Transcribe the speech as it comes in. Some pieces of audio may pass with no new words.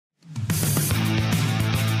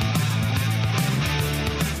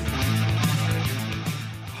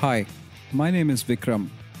Hi, my name is Vikram,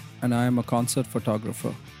 and I am a concert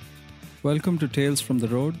photographer. Welcome to Tales from the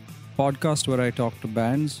Road, podcast where I talk to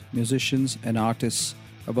bands, musicians, and artists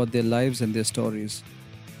about their lives and their stories.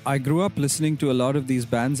 I grew up listening to a lot of these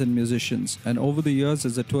bands and musicians, and over the years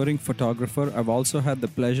as a touring photographer, I've also had the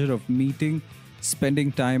pleasure of meeting,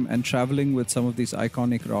 spending time, and traveling with some of these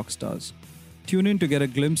iconic rock stars. Tune in to get a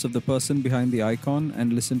glimpse of the person behind the icon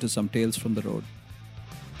and listen to some Tales from the Road.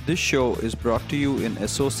 This show is brought to you in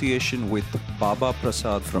association with Baba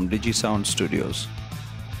Prasad from DigiSound Studios.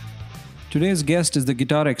 Today's guest is the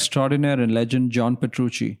guitar extraordinaire and legend John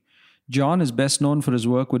Petrucci. John is best known for his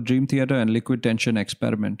work with Dream Theater and Liquid Tension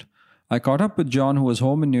Experiment. I caught up with John, who was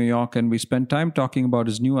home in New York, and we spent time talking about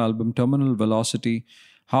his new album, Terminal Velocity,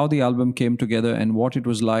 how the album came together, and what it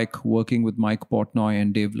was like working with Mike Portnoy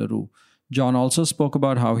and Dave LaRue. John also spoke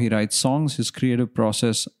about how he writes songs, his creative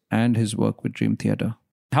process, and his work with Dream Theater.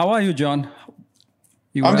 How are you, John?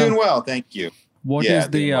 I'm doing well, thank you. What is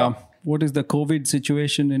the COVID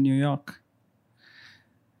situation in New York?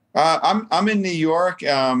 I'm in New York.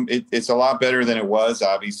 It's a lot better than it was.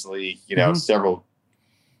 Obviously, several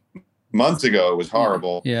months ago it was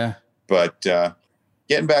horrible. Yeah. But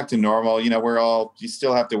getting back to normal. You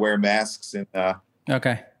still have to wear masks in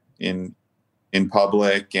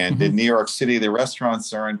public, and in New York City, the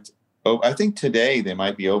restaurants aren't. I think today they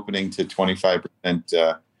might be opening to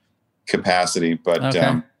 25% capacity, but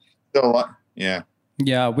still a lot. Yeah.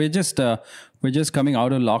 Yeah, we're just coming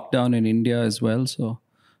out of lockdown in India as well. So,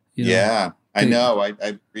 I know.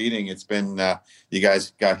 I'm reading. It's been you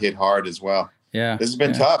guys got hit hard as well. Yeah, this has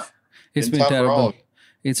been tough. It's been terrible.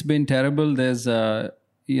 It's been terrible. There's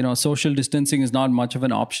social distancing is not much of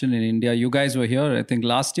an option in India. You guys were here, I think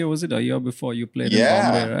last year, was it? A year before you played in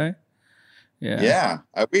Bombay, right? Yeah.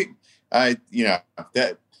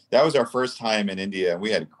 That was our first time in India.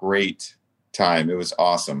 We had a great time. It was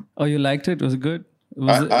awesome. Oh, you liked it? Was it good?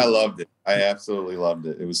 I loved it. I absolutely loved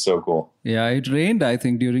it. It was so cool. Yeah, it rained, I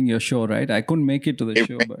think, during your show, right? I couldn't make it to the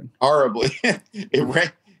show, but horribly.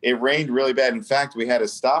 It rained really bad. In fact, we had to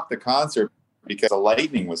stop the concert because the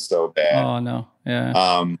lightning was so bad. Oh no.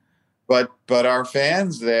 Yeah. But our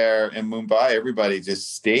fans there in Mumbai, everybody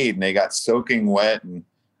just stayed and they got soaking wet and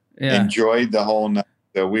enjoyed the whole night.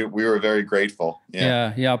 So we were very grateful.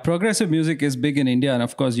 Yeah. Progressive music is big in India, and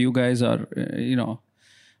of course, you guys are,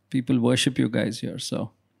 people worship you guys here.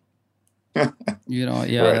 So, right.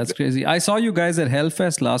 That's crazy. I saw you guys at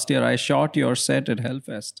Hellfest last year. I shot your set at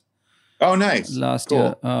Hellfest. Oh, nice. Last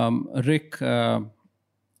year, Rick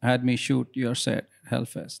had me shoot your set at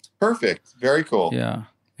Hellfest. Perfect. Very cool. Yeah.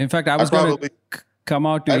 In fact, I was going to come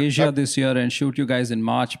out to Asia this year and shoot you guys in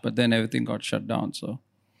March, but then everything got shut down. So.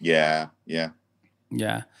 Yeah.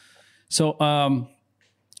 So,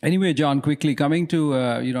 anyway, John, quickly coming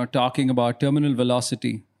to, talking about Terminal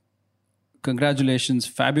Velocity. Congratulations.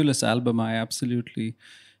 Fabulous album. I absolutely,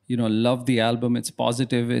 love the album. It's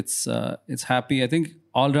positive. It's happy. I think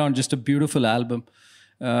all around just a beautiful album.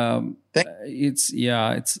 It's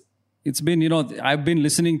been, I've been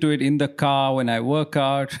listening to it in the car when I work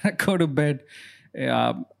out, I go to bed.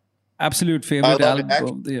 Absolute favorite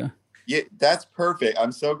album. Yeah, that's perfect.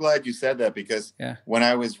 I'm so glad you said that because when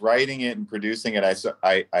I was writing it and producing it, I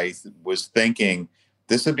was thinking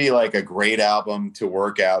this would be like a great album to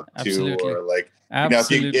work out to, or like,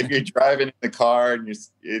 if you're driving in the car and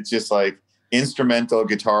it's just like instrumental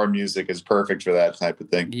guitar music is perfect for that type of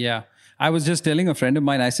thing. Yeah. I was just telling a friend of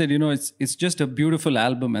mine, I said, it's just a beautiful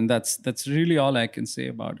album, and that's really all I can say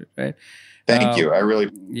about it, right? Thank you. I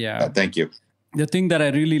really, thank you. The thing that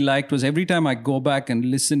I really liked was every time I go back and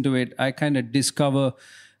listen to it, I kind of discover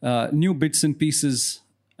new bits and pieces,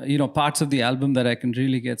 parts of the album that I can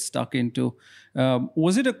really get stuck into.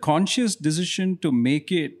 Was it a conscious decision to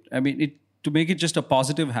make it, to make it just a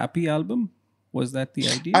positive, happy album? Was that the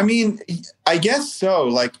idea? I mean, I guess so.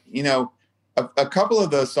 Like, a couple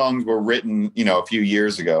of those songs were written, a few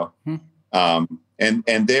years ago.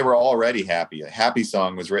 And they were already happy. A happy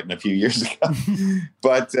song was written a few years ago.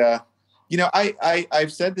 But,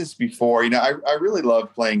 I've said this before, I really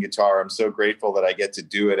love playing guitar. I'm so grateful that I get to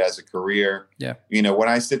do it as a career. Yeah. When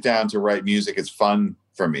I sit down to write music, it's fun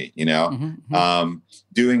for me,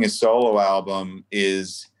 doing a solo album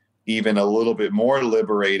is even a little bit more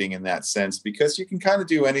liberating in that sense because you can kind of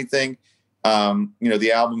do anything.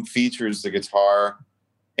 The album features the guitar.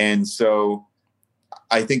 And so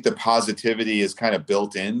I think the positivity is kind of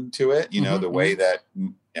built into it, the way that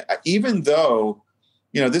even though,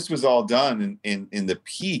 this was all done in the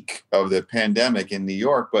peak of the pandemic in New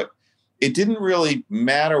York, but it didn't really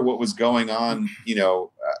matter what was going on,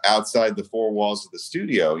 outside the four walls of the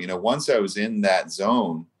studio. Once I was in that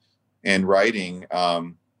zone and writing,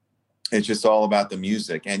 It's just all about the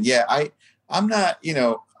music. And yeah, I'm not,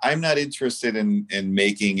 I'm not interested in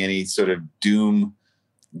making any sort of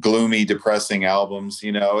gloomy, depressing albums.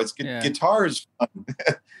 It's guitar is fun,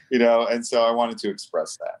 and so I wanted to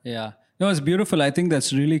express that. Yeah. No, it's beautiful. I think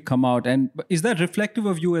that's really come out. And is that reflective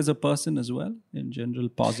of you as a person as well, in general,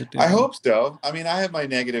 positive? I hope so. I mean, I have my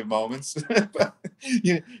negative moments. But,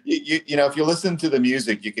 if you listen to the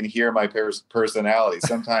music, you can hear my personality.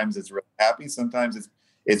 Sometimes it's really happy. Sometimes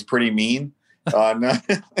it's pretty mean.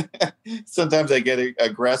 Sometimes I get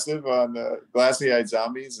aggressive on Glassy-Eyed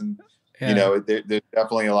Zombies, and there's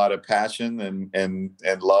definitely a lot of passion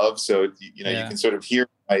and love. So you can sort of hear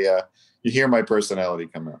my personality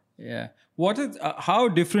come out. Yeah. How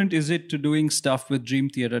different is it to doing stuff with Dream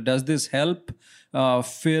Theater? Does this help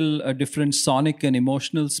fill a different sonic and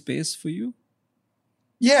emotional space for you?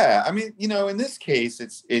 Yeah, I mean, in this case,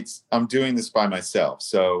 it's I'm doing this by myself.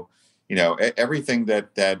 So, everything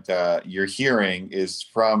that you're hearing is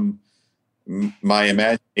from my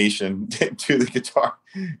imagination to the guitar,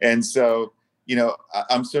 and so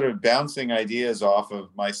I'm sort of bouncing ideas off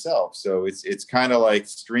of myself. So it's kind of like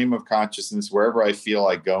stream of consciousness. Wherever I feel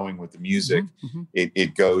like going with the music,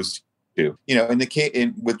 it goes to.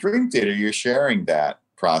 With Dream Theater, you're sharing that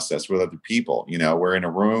process with other people. We're in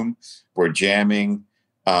a room, we're jamming.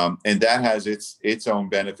 And that has its own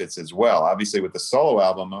benefits as well. Obviously, with the solo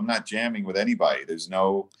album, I'm not jamming with anybody. There's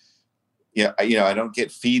no, I don't get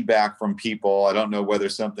feedback from people. I don't know whether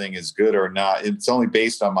something is good or not. It's only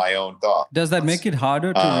based on my own thoughts. Does that make it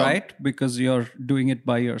harder to write because you're doing it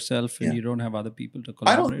by yourself and you don't have other people to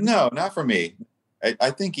collaborate? No, not for me.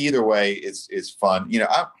 I think either way it's fun.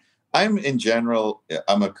 I'm in general,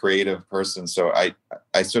 I'm a creative person, so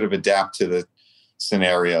I sort of adapt to the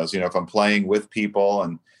scenarios. If I'm playing with people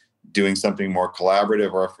and doing something more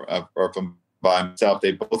collaborative, or if I'm by myself,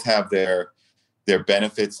 they both have their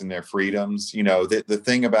benefits and their freedoms. The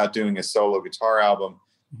thing about doing a solo guitar album,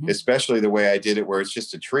 especially the way I did it, where it's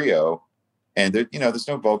just a trio, and there's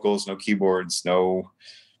no vocals, no keyboards, no.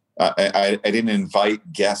 I didn't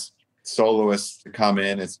invite guest soloists to come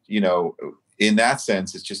in. It's in that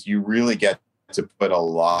sense, it's just you really get to put a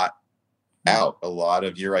lot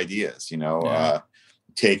of your ideas.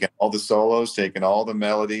 Taking all the solos, taking all the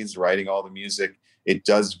melodies, writing all the music. It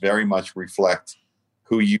does very much reflect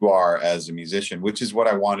who you are as a musician, which is what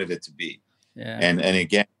I wanted it to be. Yeah. And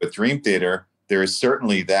again, with Dream Theater, there is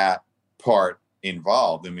certainly that part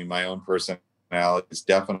involved. I mean, my own personality is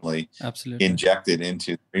definitely injected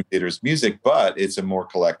into Dream Theater's music, but it's a more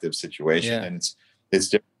collective situation, and it's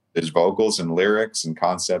different. There's vocals and lyrics and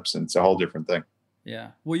concepts, and it's a whole different thing. Yeah.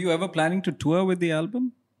 Were you ever planning to tour with the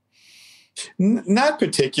album? Not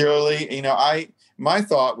particularly. My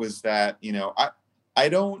thought was that, I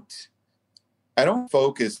don't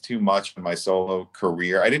focus too much on my solo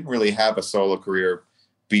career. I didn't really have a solo career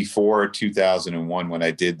before 2001 when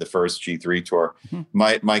I did the first G3 tour.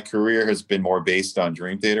 My career has been more based on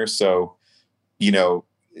Dream Theater. So,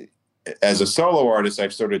 as a solo artist,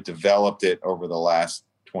 I've sort of developed it over the last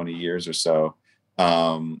 20 years or so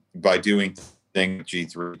by doing things,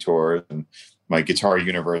 G3 tours and my Guitar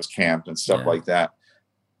Universe camp and stuff like that.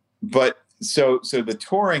 But so the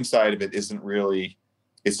touring side of it isn't really,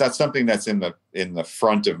 it's not something that's in the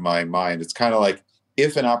front of my mind. It's kind of like,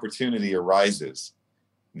 if an opportunity arises,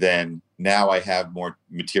 then now I have more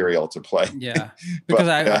material to play. Yeah. Because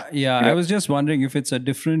I was just wondering if it's a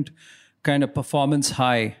different kind of performance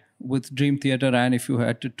high with Dream Theater, and if you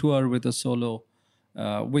had to tour with a solo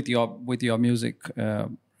with your music, right?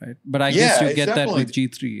 But I guess you get that with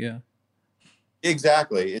G3, yeah.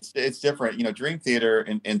 Exactly. It's different. Dream Theater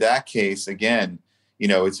in that case, again,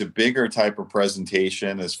 it's a bigger type of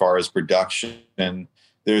presentation as far as production.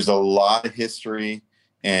 There's a lot of history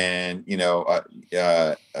and, a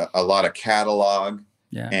lot of catalog.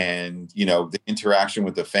 Yeah. And, the interaction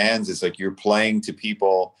with the fans is like you're playing to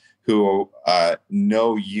people who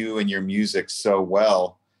know you and your music so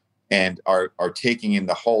well and are taking in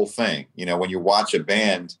the whole thing. When you watch a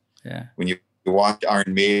band, when you watch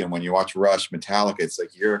Iron Maiden, when you watch Rush, Metallica, it's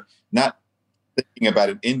like you're not thinking about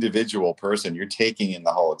an individual person. You're taking in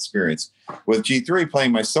the whole experience. With G3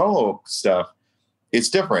 playing my solo stuff, it's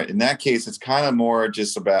different. In that case, it's kind of more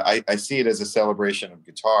just about, I see it as a celebration of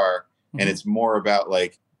guitar, and it's more about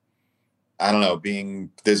like, I don't know,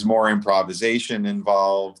 there's more improvisation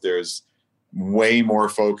involved. There's way more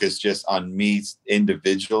focus just on me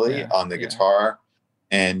individually on the guitar.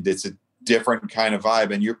 And it's a different kind of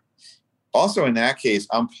vibe. And you're also, in that case,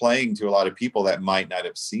 I'm playing to a lot of people that might not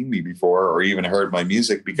have seen me before or even heard my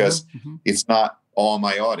music because it's not all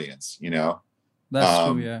my audience, That's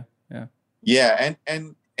true. Yeah. Yeah.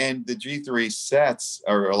 And and the G3 sets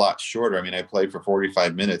are a lot shorter. I mean, I played for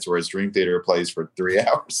 45 minutes, whereas Dream Theater plays for 3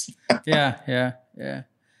 hours. Yeah.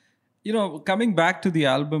 Coming back to the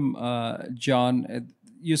album, John,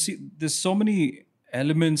 you see, there's so many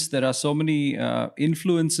elements. There are so many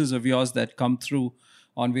influences of yours that come through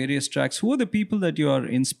on various tracks. Who are the people that you are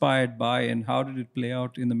inspired by, and how did it play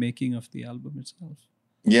out in the making of the album itself?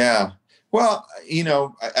 Yeah. Well,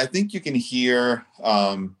 I think you can hear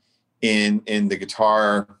in the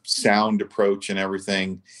guitar sound approach and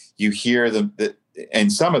everything, you hear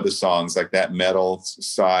and some of the songs, like that metal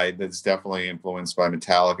side, that's definitely influenced by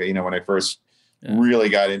Metallica. When I first really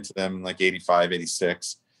got into them in like 85,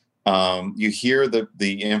 86, you hear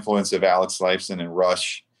the influence of Alex Lifeson and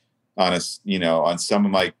Rush on on some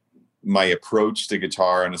of my approach to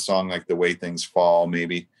guitar on a song like The Way Things Fall,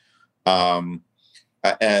 maybe.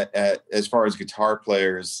 As far as guitar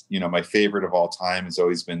players, my favorite of all time has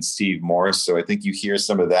always been Steve Morse. So I think you hear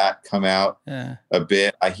some of that come out a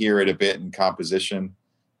bit. I hear it a bit in composition,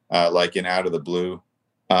 like in Out of the Blue.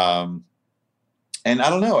 And I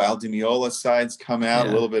don't know, Al Di Meola's sides come out.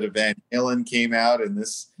 A little bit of Van Halen came out in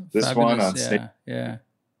this Fabulous, one on stage. Yeah.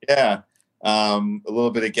 A little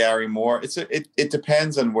bit of Gary Moore. It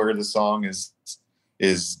depends on where the song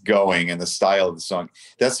is going and the style of the song.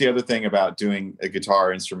 That's the other thing about doing a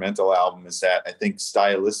guitar instrumental album, is that I think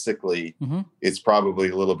stylistically it's probably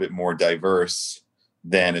a little bit more diverse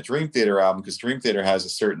than a Dream Theater album, because Dream Theater has a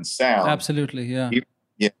certain sound. Absolutely, yeah.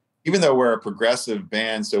 Even though we're a progressive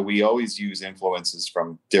band, so we always use influences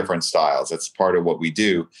from different styles. That's part of what we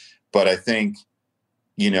do. But I think,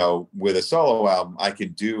 with a solo album, I can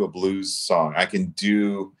do a blues song. I can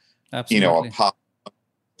do, a pop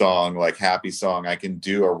song like Happy Song. I can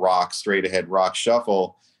do a straight ahead rock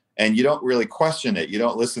shuffle, and you don't really question it. You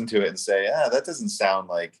don't listen to it and say, that doesn't sound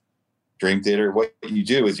like Dream Theater. What you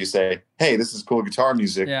do is you say, hey, this is cool guitar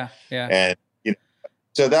music. Yeah. And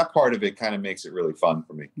so that part of it kind of makes it really fun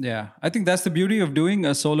for me. Yeah, I think that's the beauty of doing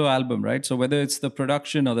a solo album, right? So whether it's the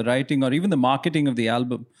production or the writing or even the marketing of the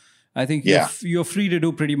album, I think you're free to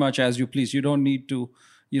do pretty much as you please. You don't need to,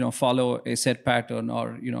 follow a set pattern,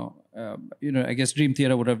 or I guess Dream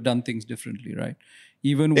Theater would have done things differently, right?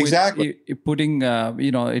 Even with putting,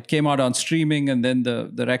 it came out on streaming, and then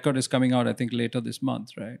the record is coming out, I think, later this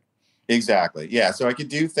month, right? Exactly. Yeah. So I could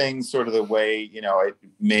do things sort of the way, it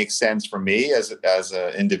makes sense for me as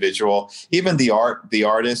an individual. Even the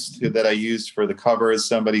artist that I used for the cover is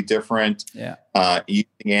somebody different. Yeah. Using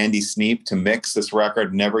Andy Sneap to mix this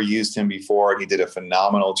record. Never used him before. He did a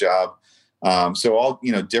phenomenal job. So all,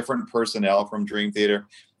 different personnel from Dream Theater,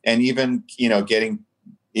 and even, getting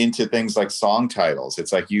into things like song titles.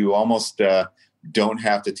 It's like you almost, don't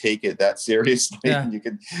have to take it that seriously. You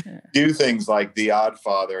could do things like The Odd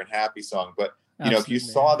Father and Happy Song, but if you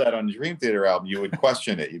saw that on the Dream Theater album, you would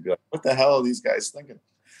question it. You'd be like, what the hell are these guys thinking?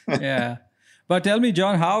 Yeah. But tell me,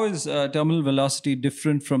 John, how is Terminal Velocity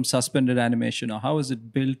different from Suspended Animation, or how is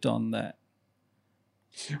it built on that?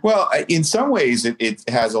 Well, in some ways it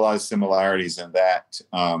has a lot of similarities in that,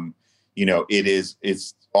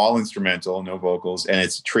 it's all instrumental, no vocals, and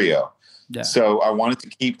it's a trio. Yeah. So I wanted to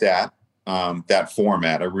keep that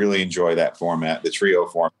format. I really enjoy that format, the trio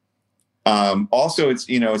format. Also, it's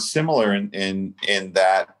similar in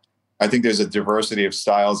that I think there's a diversity of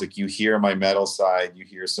styles. Like you hear my metal side, you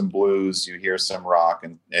hear some blues, you hear some rock,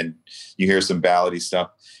 and you hear some ballady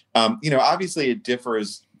stuff. Obviously it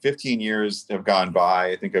differs. 15 years have gone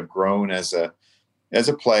by. I think I've grown as a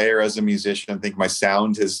player, as a musician. I think my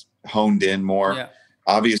sound has honed in more. Yeah.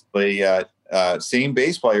 Obviously, same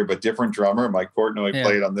bass player, but different drummer. Mike Portnoy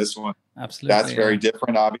played on this one. Absolutely. That's very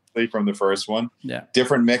different, obviously, from the first one. Yeah.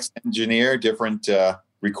 Different mix engineer, different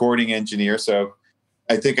recording engineer. So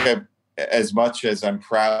I think as much as I'm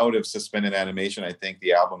proud of Suspended Animation, I think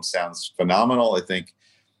the album sounds phenomenal. I think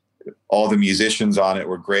all the musicians on it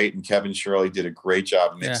were great, and Kevin Shirley did a great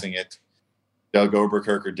job mixing it. Doug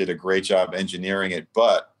Oberkirker did a great job engineering it.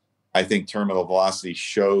 But I think Terminal Velocity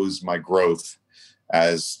shows my growth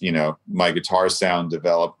as, my guitar sound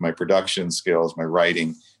developed, my production skills, my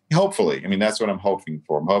writing. Hopefully. I mean, that's what I'm hoping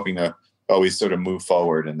for. I'm hoping to always sort of move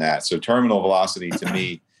forward in that. So Terminal Velocity, to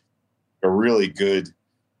me, a really good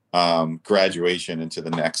graduation into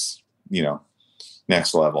the next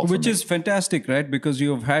level. Which is fantastic, right? Because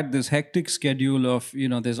you've had this hectic schedule of,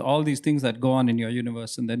 there's all these things that go on in your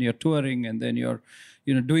universe, and then you're touring, and then you're,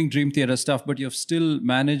 doing Dream Theater stuff, but you've still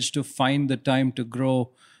managed to find the time to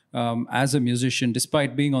grow as a musician,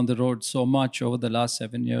 despite being on the road so much over the last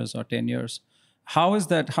 7 years or 10 years. How is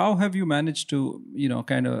that? How have you managed to,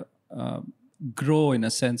 kind of grow in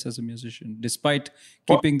a sense as a musician, despite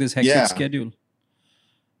keeping this hectic schedule?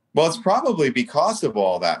 Well, it's probably because of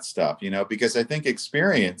all that stuff, because I think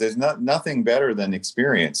experience, there's nothing better than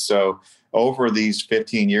experience. So over these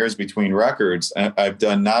 15 years between records, I've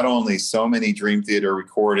done not only so many Dream Theater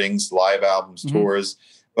recordings, live albums, tours,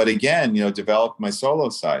 but again, developed my solo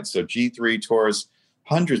side. So G3 tours,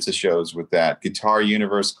 hundreds of shows with that, Guitar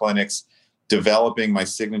Universe clinics, developing my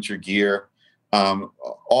signature gear.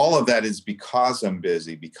 All of that is because I'm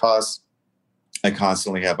busy, because I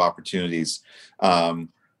constantly have opportunities.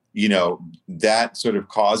 That sort of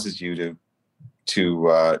causes you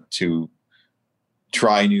to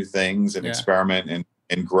try new things and experiment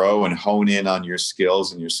and grow and hone in on your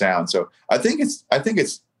skills and your sound. So I think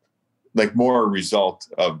it's like more a result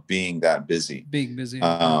of being that busy. Being busy.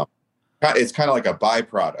 It's kind of like a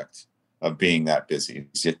byproduct of being that busy.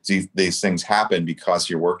 These things happen because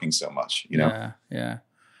you're working so much, Yeah.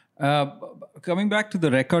 Coming back to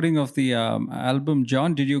the recording of the album,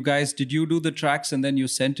 John, did you do the tracks and then you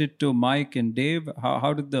sent it to Mike and Dave?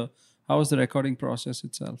 How was the recording process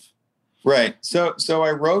itself? Right. So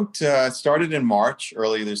I wrote, started in March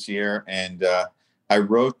early this year, and I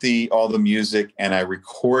wrote all the music, and I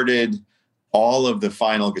recorded all of the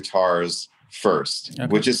final guitars first,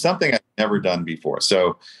 which is something I've never done before.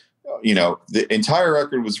 So, the entire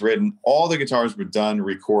record was written, all the guitars were done,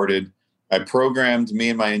 recorded. I programmed, me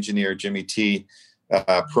and my engineer, Jimmy T,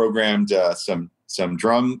 programmed some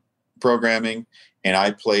drum programming, and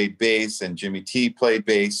I played bass, and Jimmy T played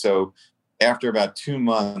bass. So after about 2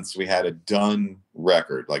 months, we had a done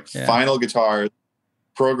record, final guitars,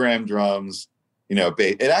 programmed drums,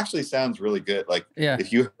 bass. It actually sounds really good.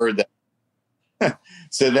 If you heard that.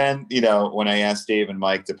 So then, when I asked Dave and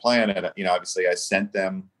Mike to play on it, obviously I sent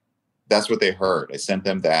them, that's what they heard. I sent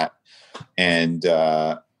them that. And,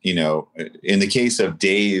 in the case of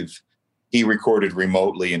Dave, he recorded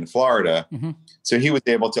remotely in Florida. So he was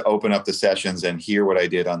able to open up the sessions and hear what I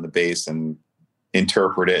did on the bass and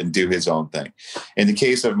interpret it and do his own thing. In the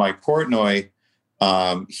case of Mike Portnoy,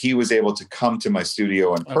 he was able to come to my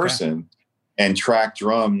studio in person and track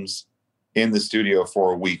drums in the studio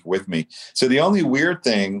for a week with me. So the only weird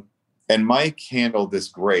thing, and Mike handled this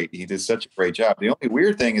great, he did such a great job. The only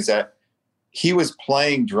weird thing is that he was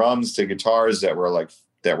playing drums to guitars that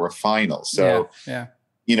were final. So, they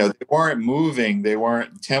weren't moving,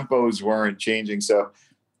 tempos weren't changing. So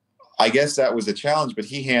I guess that was a challenge, but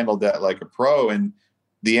he handled that like a pro. And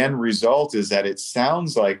the end result is that it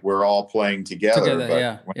sounds like we're all playing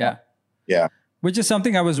together. Yeah. Which is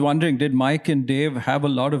something I was wondering, did Mike and Dave have a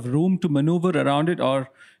lot of room to maneuver around it? Or,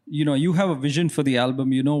 you have a vision for the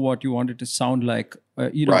album, what you want it to sound like.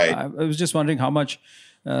 Right. I was just wondering how much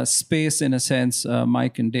space, in a sense,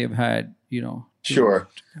 Mike and Dave had, Sure.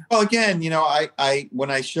 Well, again, I when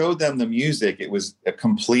I showed them the music, it was a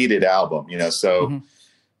completed album, so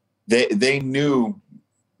they knew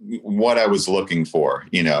what I was looking for.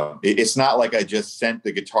 It's not like I just sent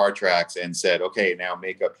the guitar tracks and said, okay, now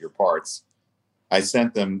make up your parts. I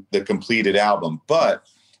sent them the completed album. But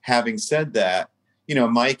having said that,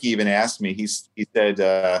 Mike even asked me, he said,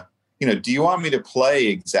 do you want me to play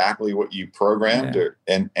exactly what you programmed?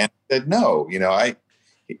 And I said, no,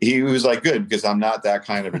 he was like, good, because I'm not that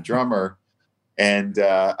kind of a drummer. And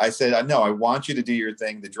I said, no, I want you to do your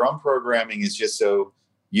thing. The drum programming is just so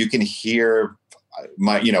you can hear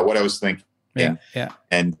what I was thinking. Yeah.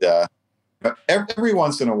 And every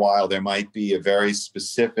once in a while, there might be a very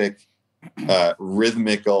specific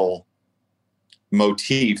rhythmical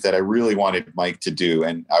motif that I really wanted Mike to do,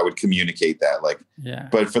 and I would communicate that.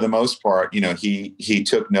 But for the most part, he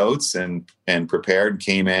took notes and prepared and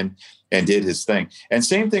came in and did his thing. And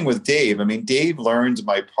same thing with Dave. I mean, Dave learned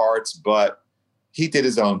my parts, but he did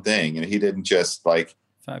his own thing, and he didn't just play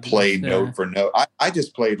note for note. I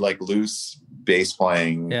just played loose bass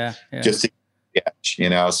playing, just to sketch,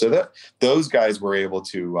 So those guys were able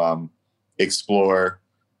to explore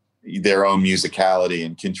their own musicality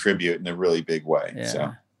and contribute in a really big way. Yeah.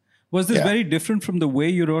 So, was this very different from the way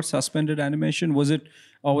you wrote Suspended Animation? Was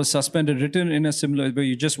Suspended written in a similar way?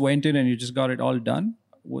 You just went in and you just got it all done?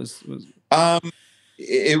 It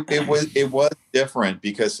was different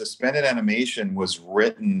because Suspended Animation was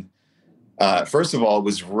written. First of all, it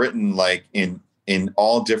was written in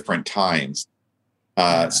all different times.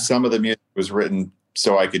 Some of the music was written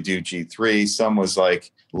so I could do G3. Some was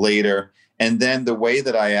later. And then the way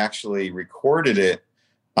that I actually recorded it,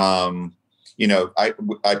 I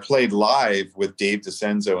played live with Dave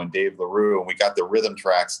DiCenzo and Dave LaRue, and we got the rhythm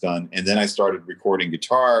tracks done. And then I started recording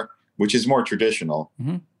guitar, which is more traditional.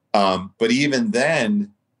 But even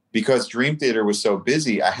then, because Dream Theater was so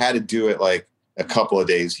busy, I had to do it a couple of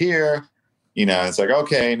days here. It's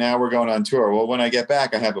okay, now we're going on tour. Well, when I get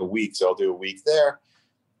back, I have a week, so I'll do a week there.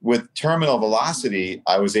 with Terminal Velocity,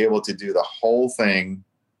 I was able to do the whole thing.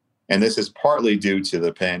 And this is partly due to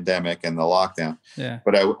the pandemic and the lockdown. Yeah.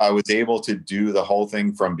 But I was able to do the whole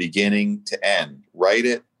thing from beginning to end, write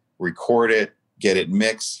it, record it, get it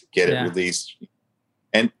mixed, get it released.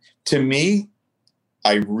 And to me,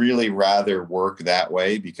 I really rather work that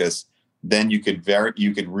way, because then you could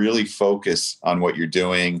really focus on what you're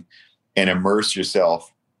doing and immerse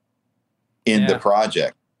yourself in the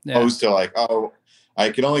project. Opposed to like, oh, I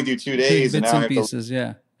can only do 2 days and now I have pieces.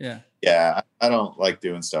 to. Yeah, I don't like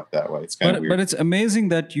doing stuff that way. It's kind of weird. But it's amazing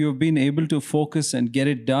that you've been able to focus and get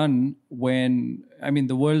it done when, I mean,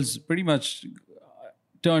 the world's pretty much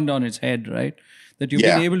turned on its head, right? That you've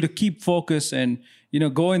been able to keep focus and,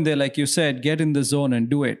 go in there, like you said, get in the zone and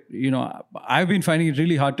do it. I've been finding it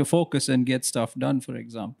really hard to focus and get stuff done, for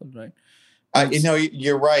example, right?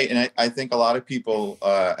 You're right. And I think a lot of people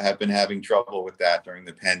have been having trouble with that during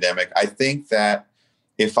the pandemic. I think that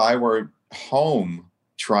if I were home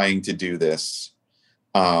trying to do this,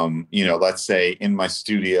 let's say in my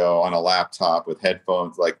studio on a laptop with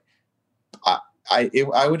headphones, like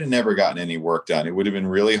I would have never gotten any work done. It would have been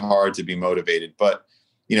really hard to be motivated. But,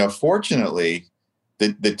 fortunately,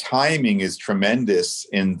 the timing is tremendous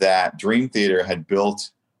in that Dream Theater had built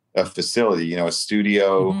a facility, a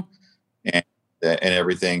studio and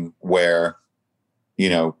everything where,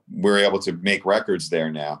 we're able to make records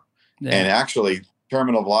there now. Yeah. And actually,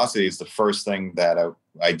 Terminal Velocity is the first thing that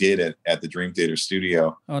I did at the Dream Theater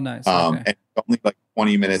studio. Oh, nice. And it's only like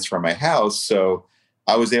 20 minutes from my house. So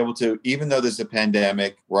I was able to, even though there's a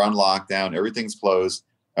pandemic, we're on lockdown, everything's closed,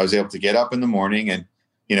 I was able to get up in the morning and,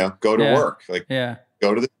 go to work. Like,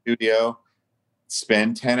 go to the studio,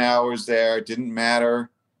 spend 10 hours there. It didn't matter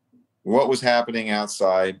what was happening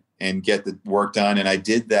outside, and get the work done. And I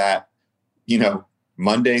did that,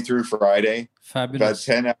 Monday through Friday. Fabulous.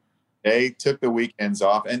 About 10 hours a day, took the weekends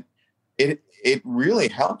off. And it really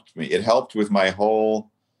helped me. It helped with my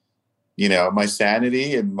whole, my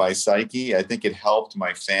sanity and my psyche. I think it helped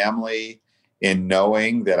my family in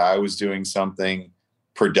knowing that I was doing something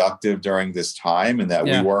productive during this time and that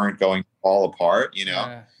we weren't going to fall apart,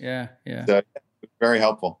 Yeah. So it was very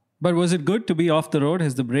helpful. But was it good to be off the road?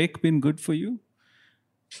 Has the break been good for you?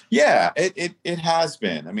 Yeah, it has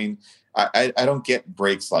been. I mean, I don't get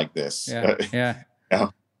breaks like this. So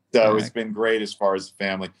it's been great as far as the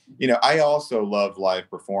family. I also love live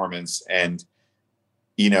performance, and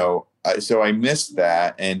so I missed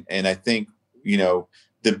that. And I think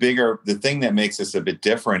the thing that makes us a bit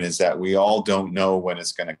different is that we all don't know when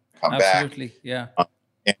it's going to come back. Absolutely, yeah.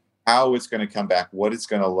 And how it's going to come back, what it's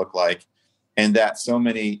going to look like, and that so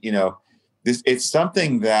many it's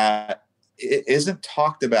something that it isn't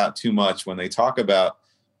talked about too much when they talk about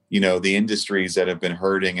the industries that have been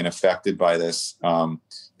hurting and affected by this.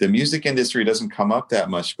 The music industry doesn't come up that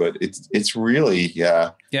much, but it's really,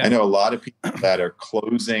 I know a lot of people that are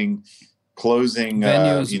closing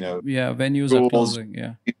venues, venues schools, are closing,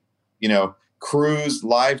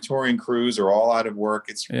 live touring crews are all out of work.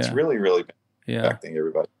 It's really, really affecting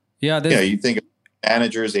everybody. You think of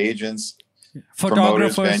managers, agents,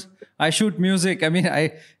 photographers. I shoot music. I mean,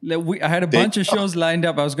 I had a bunch of shows lined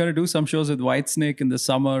up. I was going to do some shows with Whitesnake in the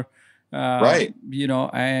summer, right?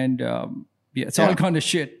 And it's all kind of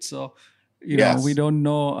shit. So, we don't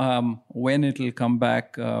know when it'll come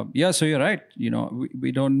back. So you're right.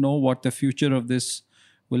 We don't know what the future of this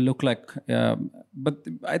will look like. But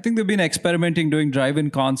I think they've been experimenting, doing drive-in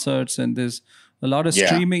concerts, and there's a lot of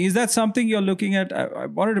streaming. Is that something you're looking at? I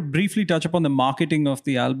wanted to briefly touch upon the marketing of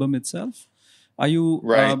the album itself. Are you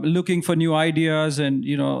looking for new ideas and,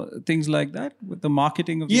 things like that with the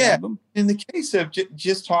marketing of the album? In the case of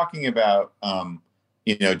just talking about,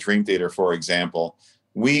 Dream Theater, for example,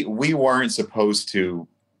 we weren't supposed to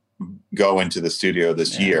go into the studio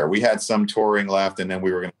this year. We had some touring left, and then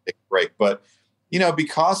we were going to take a break. But,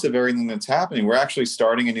 because of everything that's happening, we're actually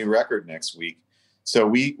starting a new record next week. So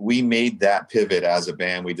we made that pivot as a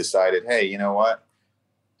band. We decided, hey, you know what?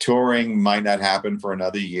 Touring might not happen for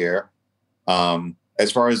another year.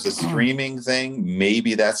 As far as the streaming thing,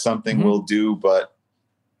 maybe that's something we'll do, but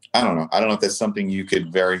I don't know. I don't know if that's something you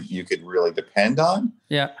could really depend on.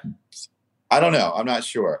 Yeah. I don't know. I'm not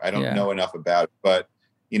sure. I don't know enough about it, but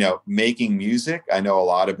making music, I know a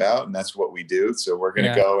lot about, and that's what we do. So we're going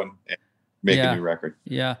to go and make a new record.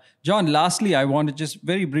 Yeah. John, lastly, I want to just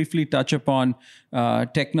very briefly touch upon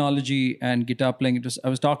technology and guitar playing. I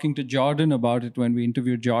was talking to Jordan about it when we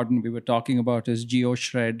interviewed Jordan. We were talking about his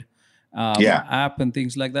GeoShred app and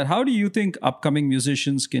things like that. How do you think upcoming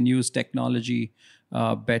musicians can use technology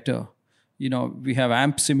better? We have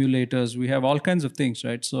amp simulators, we have all kinds of things,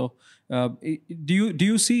 right? So Do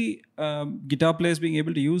you see guitar players being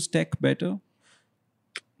able to use tech better?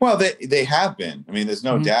 Well, they have been. I mean, there's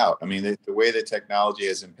no doubt. I mean, the way that technology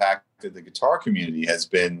has impacted the guitar community has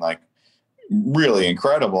been like really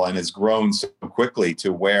incredible and has grown so quickly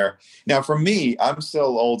to where now for me, I'm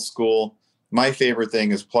still old school. My favorite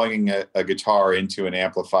thing is plugging a guitar into an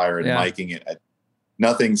amplifier and miking it.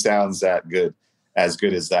 Nothing sounds as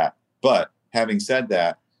good as that. But having said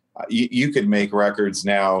that, you could make records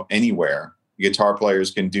now anywhere. Guitar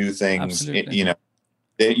players can do things, you know,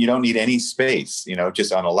 you don't need any space, you know,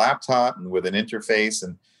 just on a laptop and with an interface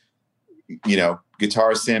and, you know,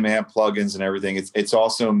 guitar sim amp plugins and everything. It's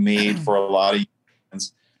also made for a lot of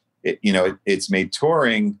bands. It's made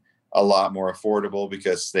touring a lot more affordable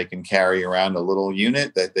because they can carry around a little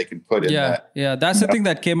unit that they can put in. Yeah. That's the thing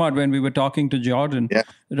that came out when we were talking to Jordan,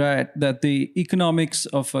 right? That the economics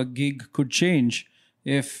of a gig could change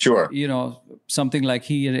if, you know, something like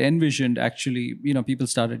he had envisioned actually, you know, people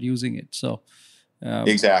started using it. So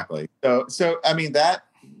exactly. So I mean that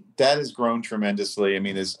has grown tremendously. I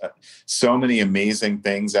mean, there's so many amazing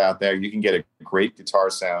things out there. You can get a great guitar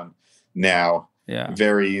sound now,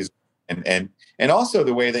 very easy, and also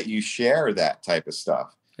the way that you share that type of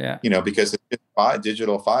stuff. You know, because it's just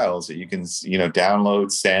digital files that you can, you know,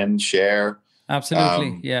 download, send, share.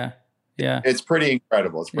 Absolutely, yeah. It's pretty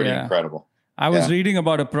incredible. It's pretty incredible. I was reading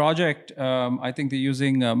about a project. I think they're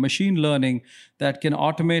using machine learning that can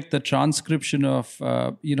automate the transcription of,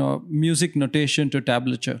 you know, music notation to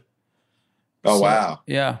tablature. Oh, wow.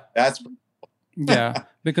 Yeah. That's...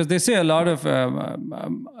 because they say a lot of,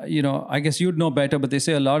 you know, I guess you'd know better, but they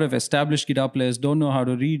say a lot of established guitar players don't know how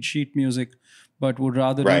to read sheet music, but would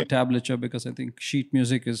rather read tablature because I think sheet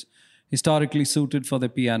music is historically suited for the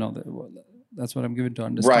piano. That's what I'm given to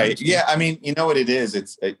understand. Right. So. Yeah. I mean, you know what it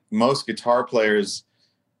is? Most guitar players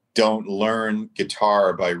don't learn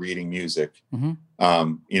guitar by reading music. You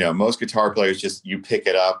know, most guitar players you pick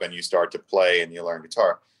it up and you start to play and you learn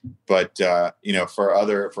guitar. But, you know, for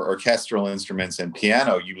orchestral instruments and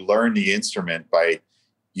piano, you learn the instrument by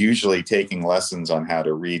usually taking lessons on how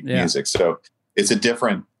to read music. So it's a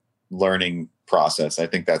different learning process. I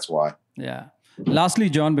think that's why. Yeah. Lastly,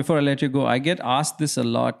 John, before I let you go, I get asked this a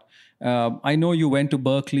lot. I know you went to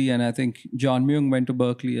Berkeley, and I think John Myung went to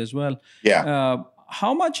Berkeley as well. Yeah.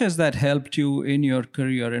 How much has that helped you in your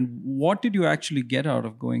career, and what did you actually get out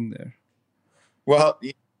of going there? Well,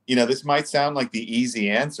 you know, this might sound like the easy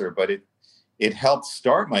answer, but it helped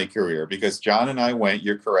start my career because John and I went,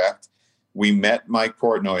 you're correct. We met Mike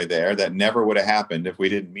Portnoy there. That never would have happened if we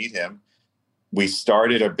didn't meet him. We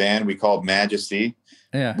started a band we called Majesty,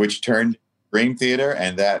 which turned Dream Theater,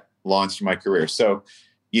 and that launched my career. So,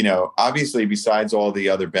 you know, obviously, besides all the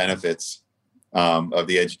other benefits of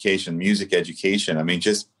the education, music education, I mean,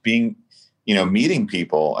 just being, you know, meeting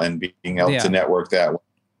people and being able to network that way,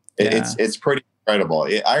 it's pretty incredible.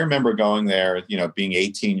 I remember going there, you know, being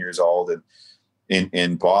 18 years old and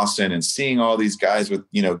in Boston and seeing all these guys with,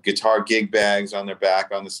 you know, guitar gig bags on their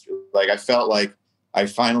back on the street. Like, I felt like I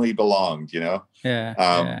finally belonged, you know?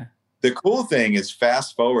 The cool thing is,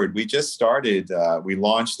 fast forward, we just started, we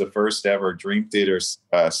launched the first ever Dream Theater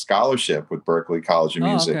scholarship with Berklee College of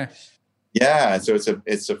Music. Okay. Yeah, so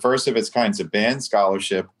it's the first of its kind. It's a band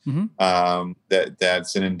scholarship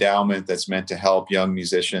that's an endowment that's meant to help young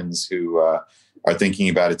musicians who are thinking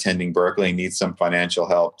about attending Berklee and need some financial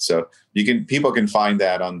help. So people can find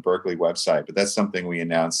that on the Berklee website, but that's something we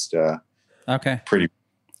announced.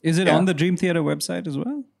 Is it on the Dream Theater website as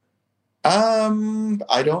well?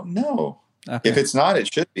 I don't know. Okay. If it's not,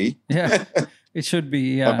 it should be. Yeah, it should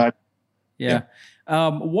be. Yeah.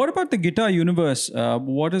 What about the Guitar Universe?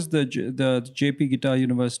 What is the JP Guitar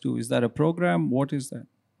Universe do? Is that a program? What is that?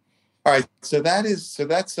 All right. So that's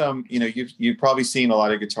you know, you've probably seen a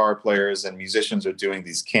lot of guitar players and musicians are doing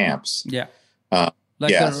these camps. Yeah.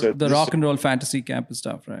 The rock and roll fantasy camp and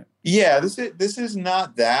stuff, right? Yeah, this is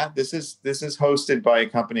not that. This is hosted by a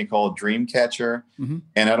company called Dreamcatcher,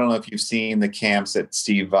 and I don't know if you've seen the camps that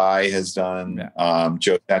Steve Vai has done,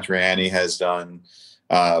 Joe Satriani has done.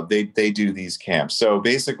 They do these camps. So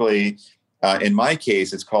basically, in my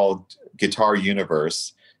case, it's called Guitar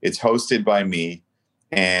Universe. It's hosted by me,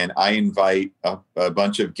 and I invite a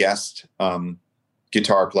bunch of guest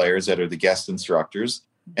guitar players that are the guest instructors,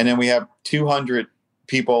 and then we have 200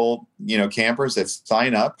 people, you know, campers that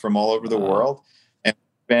sign up from all over the world and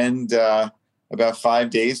spend about 5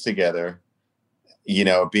 days together, you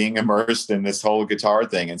know, being immersed in this whole guitar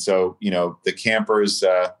thing. And so, you know, the campers,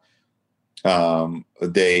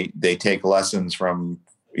 they take lessons from,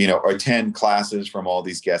 you know, or attend classes from all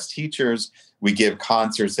these guest teachers. We give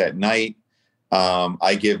concerts at night.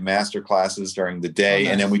 I give master classes during the day,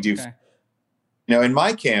 and then we do in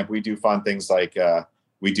my camp, we do fun things like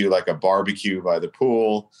we do like a barbecue by the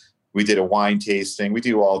pool. We did a wine tasting. We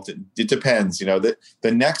do it depends. The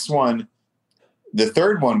next one, the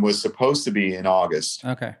third one was supposed to be in August.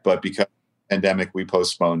 Okay. But because of the pandemic, we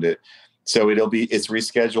postponed it. So it's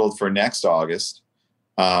rescheduled for next August.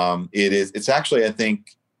 It's actually, I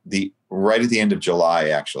think, right at the end of July,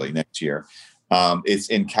 actually, next year. It's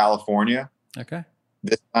in California. Okay.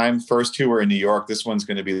 This time, first two were in New York. This one's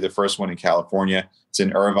going to be the first one in California. It's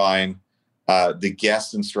in Irvine. The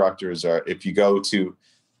guest instructors are, if you go to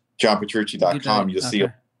johnpetrucci.com, you'll see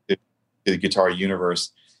the Guitar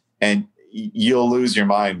Universe, and you'll lose your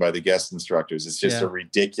mind by the guest instructors. It's just a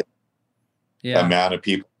ridiculous amount of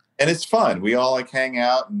people. And it's fun. We all hang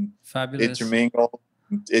out and intermingle.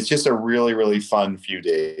 It's just a really, really fun few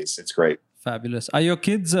days. It's great. Fabulous. Are your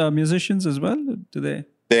kids musicians as well? Do they?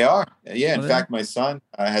 They are. Yeah. In fact, my son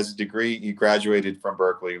has a degree. He graduated from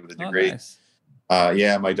Berkeley with a degree. Oh,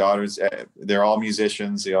 nice. My daughters, they're all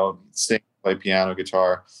musicians. They all sing, play piano,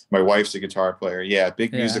 guitar. My wife's a guitar player. Yeah.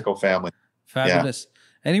 Big musical family. Fabulous.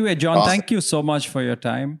 Yeah. Anyway, John, thank you so much for your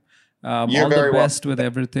time. You're all very the best welcome. with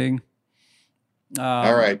everything.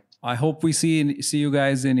 All right. I hope we see you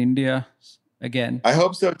guys in India again. I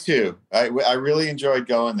hope so too. I really enjoyed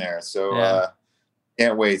going there. So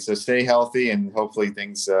can't wait. So stay healthy and hopefully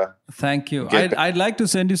things. Thank you. I'd like to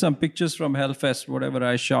send you some pictures from Hellfest, whatever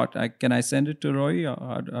I shot. Can I send it to Roy, or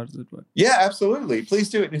how does it work? Yeah, absolutely.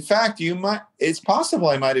 Please do it. In fact, it's possible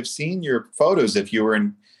I might have seen your photos if you were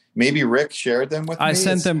in. Maybe Rick shared them with me. I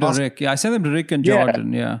sent them to Rick. Yeah, I sent them to Rick and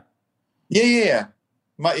Jordan. Yeah.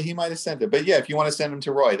 He might have sent it. But yeah, if you want to send them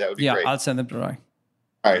to Roy, that would be great. Yeah, I'll send them to Roy.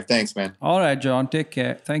 All right. Thanks, man. All right, John. Take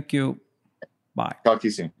care. Thank you. Bye. Talk to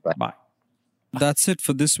you soon. Bye. Bye. That's it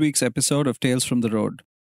for this week's episode of Tales from the Road.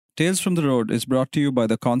 Tales from the Road is brought to you by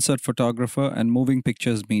the Concert Photographer and Moving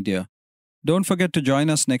Pictures Media. Don't forget to join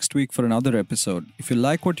us next week for another episode. If you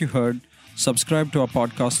like what you heard, subscribe to our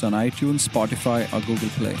podcast on iTunes, Spotify, or Google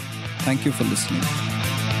Play. Thank you for listening.